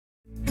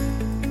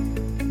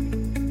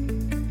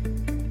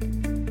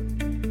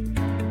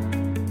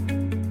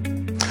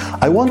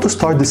I want to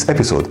start this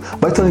episode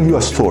by telling you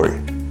a story.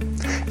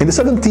 In the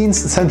 17th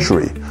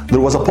century, there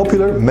was a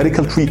popular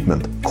medical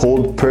treatment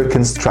called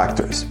Perkins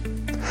tractors.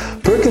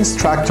 Perkins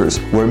tractors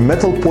were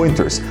metal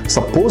pointers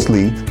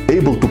supposedly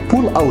able to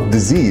pull out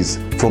disease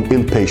from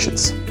ill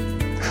patients.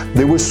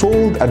 They were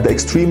sold at the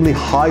extremely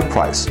high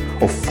price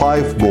of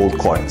 5 gold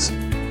coins.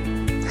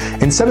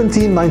 In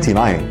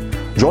 1799,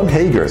 John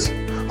Hagers,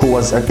 who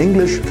was an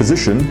English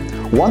physician,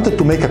 wanted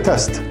to make a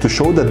test to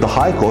show that the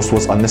high cost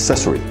was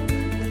unnecessary.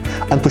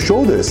 And to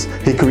show this,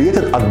 he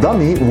created a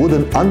dummy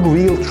wooden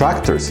unreal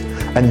tractors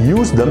and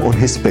used them on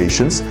his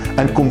patients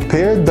and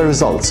compared the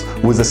results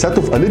with a set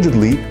of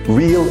allegedly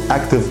real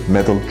active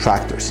metal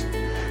tractors.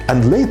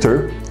 And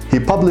later, he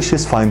published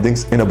his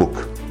findings in a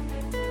book.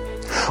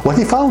 What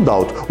he found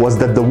out was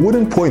that the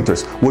wooden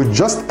pointers were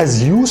just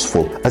as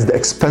useful as the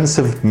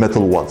expensive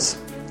metal ones,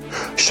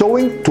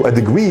 showing to a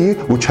degree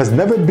which has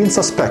never been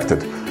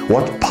suspected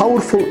what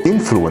powerful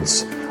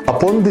influence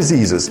upon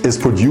diseases is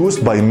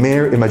produced by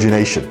mere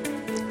imagination.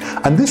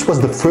 And this was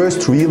the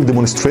first real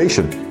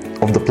demonstration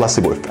of the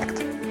placebo effect.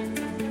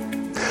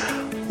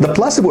 The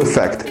placebo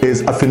effect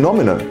is a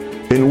phenomenon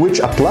in which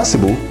a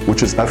placebo,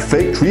 which is a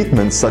fake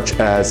treatment such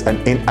as an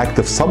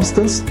inactive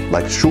substance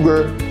like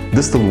sugar,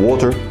 distilled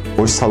water,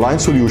 or saline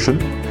solution,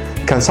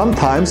 can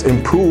sometimes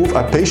improve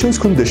a patient's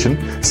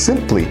condition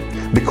simply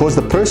because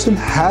the person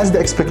has the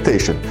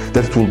expectation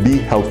that it will be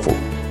helpful.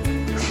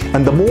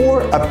 And the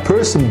more a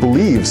person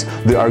believes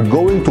they are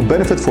going to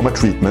benefit from a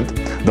treatment,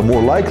 the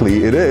more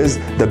likely it is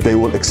that they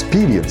will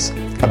experience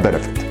a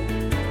benefit.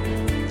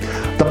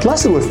 The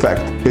placebo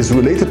effect is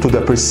related to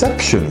the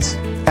perceptions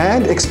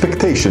and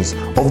expectations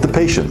of the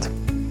patient.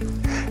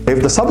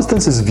 If the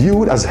substance is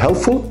viewed as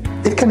helpful,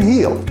 it can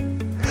heal.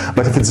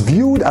 But if it's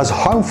viewed as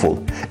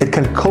harmful, it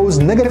can cause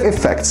negative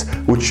effects,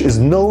 which is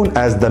known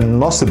as the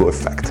nocebo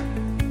effect.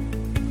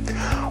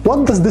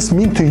 What does this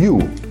mean to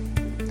you?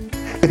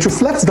 It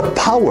reflects the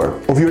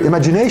power of your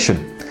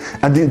imagination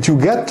and that you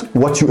get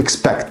what you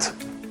expect.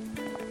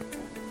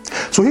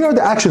 So here are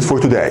the actions for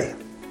today.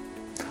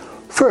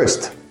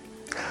 First,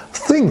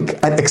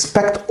 think and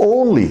expect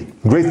only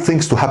great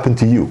things to happen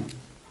to you.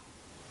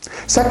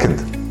 Second,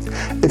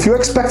 if you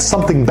expect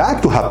something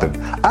bad to happen,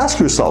 ask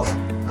yourself,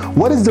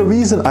 what is the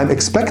reason I'm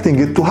expecting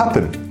it to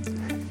happen?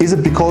 Is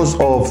it because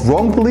of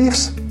wrong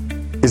beliefs?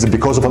 Is it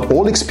because of an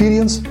old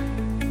experience?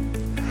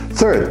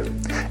 Third,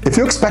 if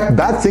you expect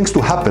bad things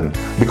to happen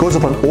because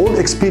of an old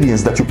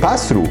experience that you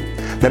passed through,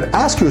 then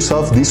ask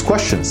yourself these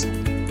questions.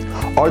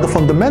 Are the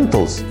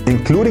fundamentals,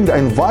 including the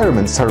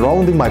environment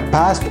surrounding my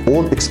past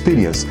old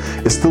experience,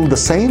 is still the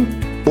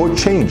same or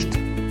changed?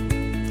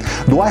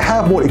 Do I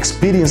have more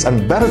experience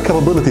and better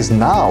capabilities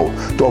now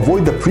to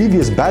avoid the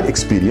previous bad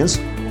experience,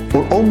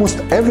 or almost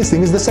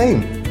everything is the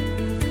same?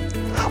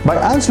 By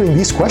answering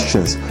these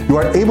questions, you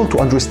are able to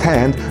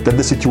understand that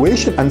the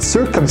situation and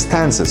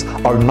circumstances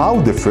are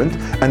now different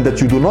and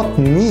that you do not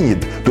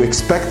need to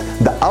expect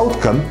the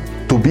outcome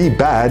to be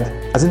bad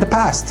as in the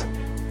past.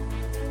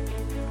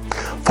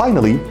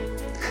 Finally,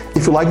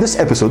 if you like this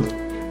episode,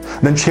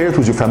 then share it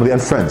with your family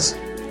and friends.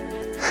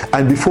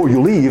 And before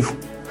you leave,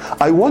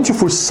 I want you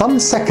for some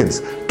seconds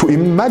to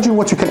imagine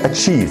what you can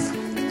achieve,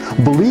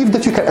 believe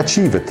that you can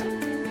achieve it,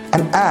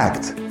 and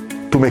act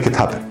to make it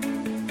happen.